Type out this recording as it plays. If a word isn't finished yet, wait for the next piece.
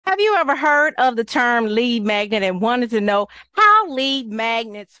Have you ever heard of the term lead magnet and wanted to know how lead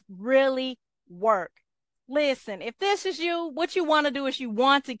magnets really work? Listen, if this is you, what you want to do is you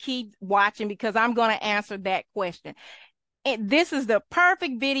want to keep watching because I'm going to answer that question. And this is the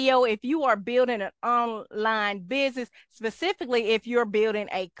perfect video if you are building an online business, specifically if you're building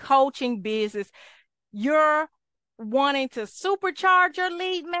a coaching business, you're wanting to supercharge your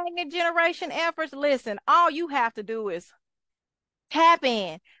lead magnet generation efforts. Listen, all you have to do is tap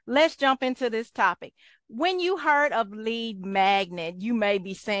in. Let's jump into this topic. When you heard of lead magnet, you may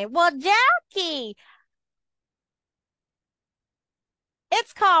be saying, well, Jackie,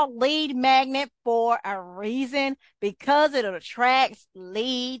 it's called lead magnet for a reason because it attracts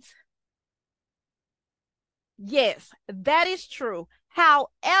leads. Yes, that is true.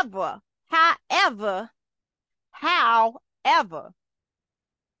 However,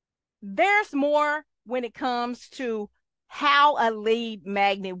 there's more when it comes to how a lead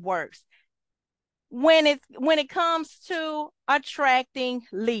magnet works. When it comes to attracting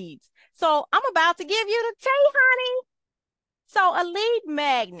leads. So I'm about to give you the tea, honey. So a lead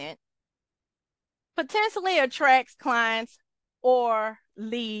magnet potentially attracts clients or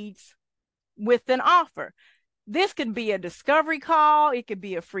leads with an offer. This could be a discovery call, it could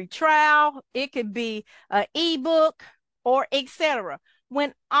be a free trial, it could be an ebook, or etc.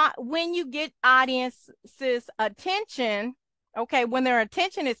 When you get audience's attention, okay, when their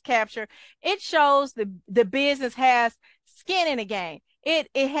attention is captured, it shows the business has skin in the game.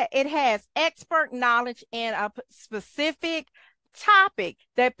 It has expert knowledge in a specific topic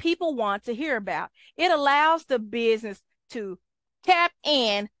that people want to hear about. It allows the business to tap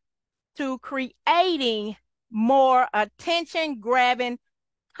in to creating more attention grabbing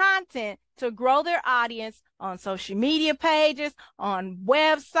content to grow their audience on social media pages, on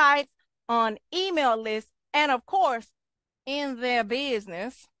websites, on email lists, and of course, in their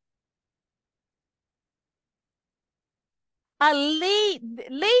business. A lead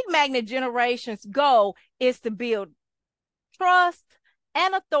magnet generation's goal is to build trust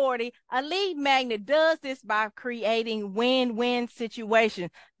and authority. A lead magnet does this by creating win-win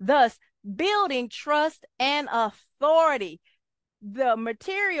situations, thus building trust and authority. The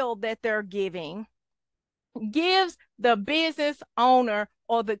material that they're giving gives the business owner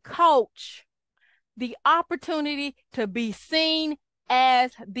or the coach the opportunity to be seen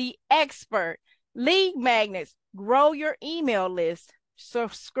as the expert. Lead magnets grow your email list,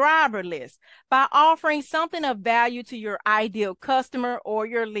 subscriber list by offering something of value to your ideal customer or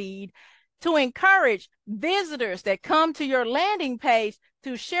your lead, to encourage visitors that come to your landing page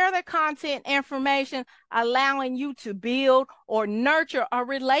to share their content information, allowing you to build or nurture a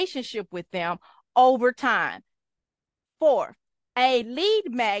relationship with them over time. Fourth, a lead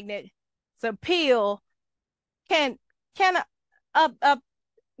magnet's appeal can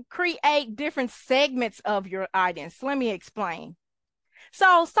create different segments of your audience. Let me explain.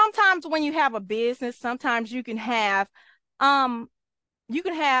 So sometimes when you have a business, sometimes you can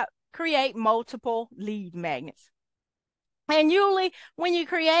create multiple lead magnets. And usually when you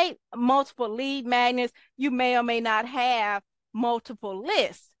create multiple lead magnets, you may or may not have multiple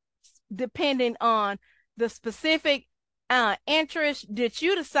lists, depending on the specific interest that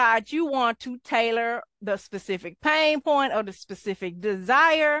you decide you want to tailor the specific pain point or the specific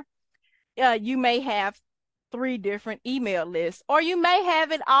desire. You may have 3 different email lists, or you may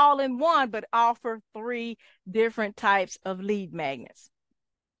have it all in one, but offer 3 different types of lead magnets.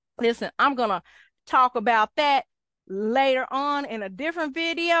 Listen, I'm going to talk about that later on in a different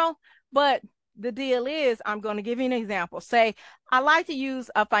video, but the deal is I'm going to give you an example. Say, I like to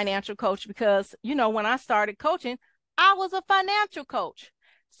use a financial coach because, when I started coaching, I was a financial coach.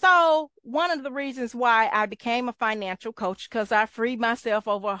 So one of the reasons why I became a financial coach, because I freed myself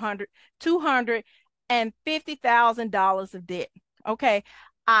over $250,000 of debt. Okay.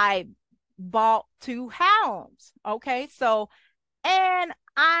 I bought 2 homes. Okay. So, and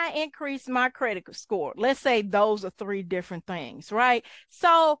I increased my credit score. Let's say those are 3 different things, right?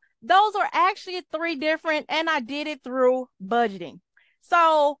 So those are actually 3 different, and I did it through budgeting.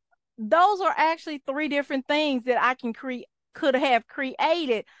 So those are actually 3 different things that I could have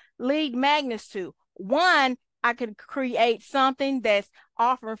created lead magnets to. One, I could create something that's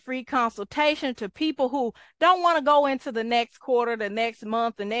offering free consultation to people who don't want to go into the next quarter, the next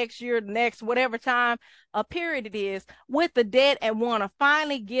month, the next year, the next whatever time a period it is with the debt, and want to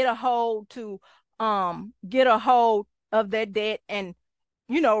finally get a hold of that debt and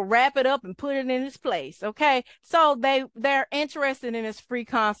wrap it up and put it in its place. Okay. So they're interested in this free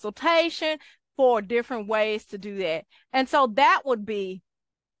consultation for different ways to do that. And so that would be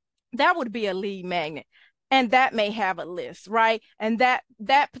a lead magnet. and that may have a list, right? And that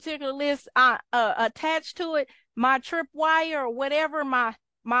particular list, I attached to it my tripwire or whatever my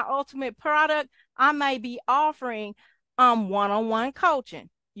ultimate product. I may be offering one-on-one coaching.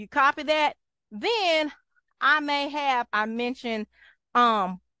 You copy that? Then I mentioned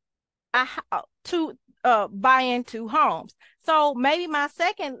um two buying two homes. So maybe my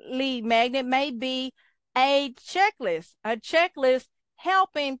second lead magnet may be a checklist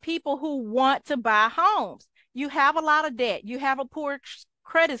helping people who want to buy homes. You have a lot of debt, you have a poor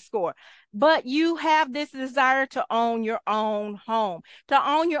credit score, but you have this desire to own your own home, to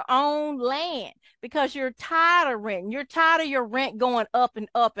own your own land, because you're tired of rent. You're tired of your rent going up and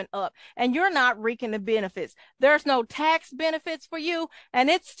up and up, and you're not reaping the benefits. There's no tax benefits for you,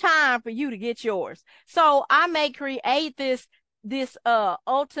 and it's time for you to get yours. So I may create this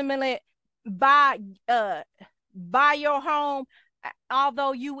ultimately buy buy your home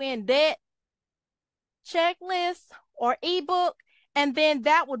although you in debt checklist or ebook, and then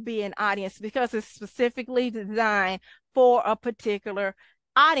that would be an audience because it's specifically designed for a particular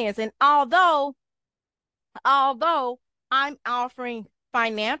audience. And although I'm offering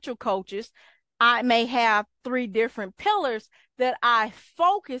financial coaches, I may have three different pillars that I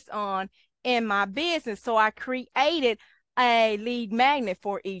focus on in my business. So I created a lead magnet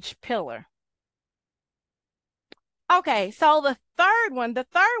for each pillar. Okay, so the third one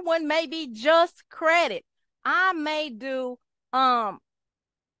may be just credit. I may do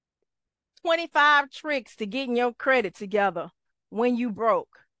 25 tricks to getting your credit together when you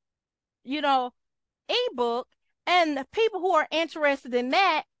broke. You know, ebook, and the people who are interested in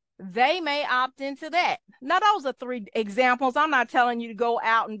that, they may opt into that. Now, those are three examples. I'm not telling you to go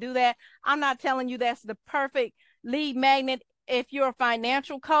out and do that. I'm not telling you that's the perfect lead magnet if you're a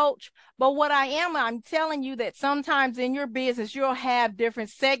financial coach. But what I'm telling you that sometimes in your business, you'll have different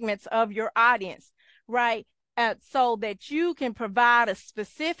segments of your audience, right? So that you can provide a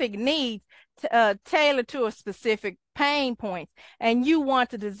specific need tailored to a specific pain point, and you want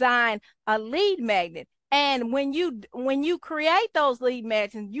to design a lead magnet. And when you create those lead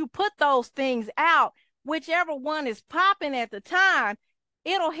magnets, you put those things out, whichever one is popping at the time,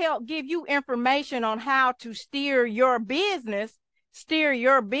 it'll help give you information on how to steer your business.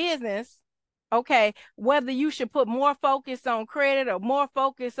 Okay, whether you should put more focus on credit or more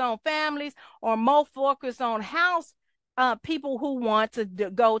focus on families or more focus on house people who want to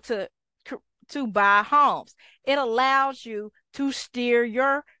go to buy homes. It allows you to steer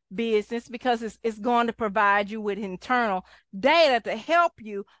your business because it's going to provide you with internal data to help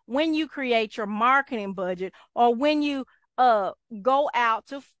you when you create your marketing budget or when you go out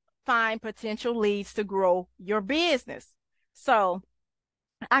to find potential leads to grow your business. So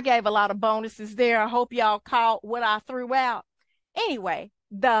I gave a lot of bonuses there. I hope y'all caught what I threw out. Anyway,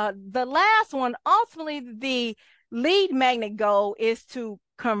 the last one, ultimately the lead magnet goal is to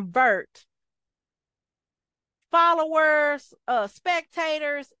convert followers,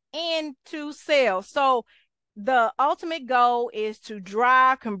 spectators into sales. So the ultimate goal is to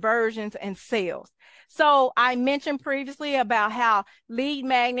drive conversions and sales. So I mentioned previously about how lead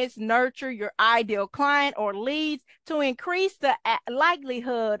magnets nurture your ideal client or leads to increase the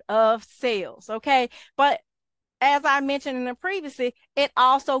likelihood of sales. Okay. But as I mentioned in the previously, it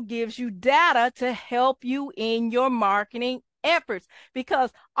also gives you data to help you in your marketing efforts,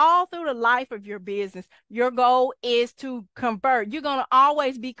 because all through the life of your business, your goal is to convert. You're going to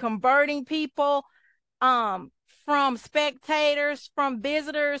always be converting people from spectators, from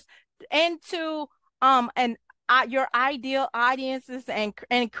visitors into and your ideal audiences and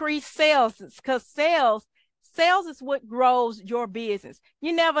increase sales, because sales is what grows your business.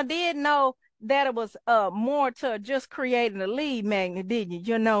 You never did know that it was more to just creating a lead magnet, did you?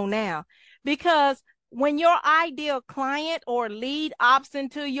 You know now, because when your ideal client or lead opts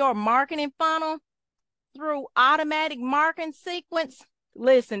into your marketing funnel through automatic marketing sequence,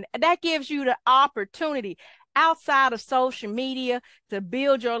 listen, that gives you the opportunity outside of social media to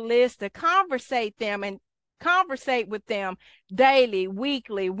build your list, to conversate with them daily,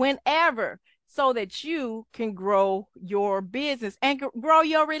 weekly, whenever, so that you can grow your business and grow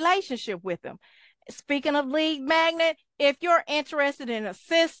your relationship with them. Speaking of lead magnet, if you're interested in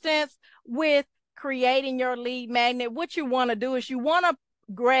assistance with creating your lead magnet, what you want to do is you want to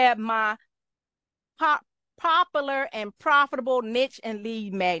grab my popular and profitable niche and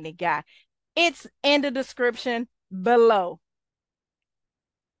lead magnet guide. It's in the description below.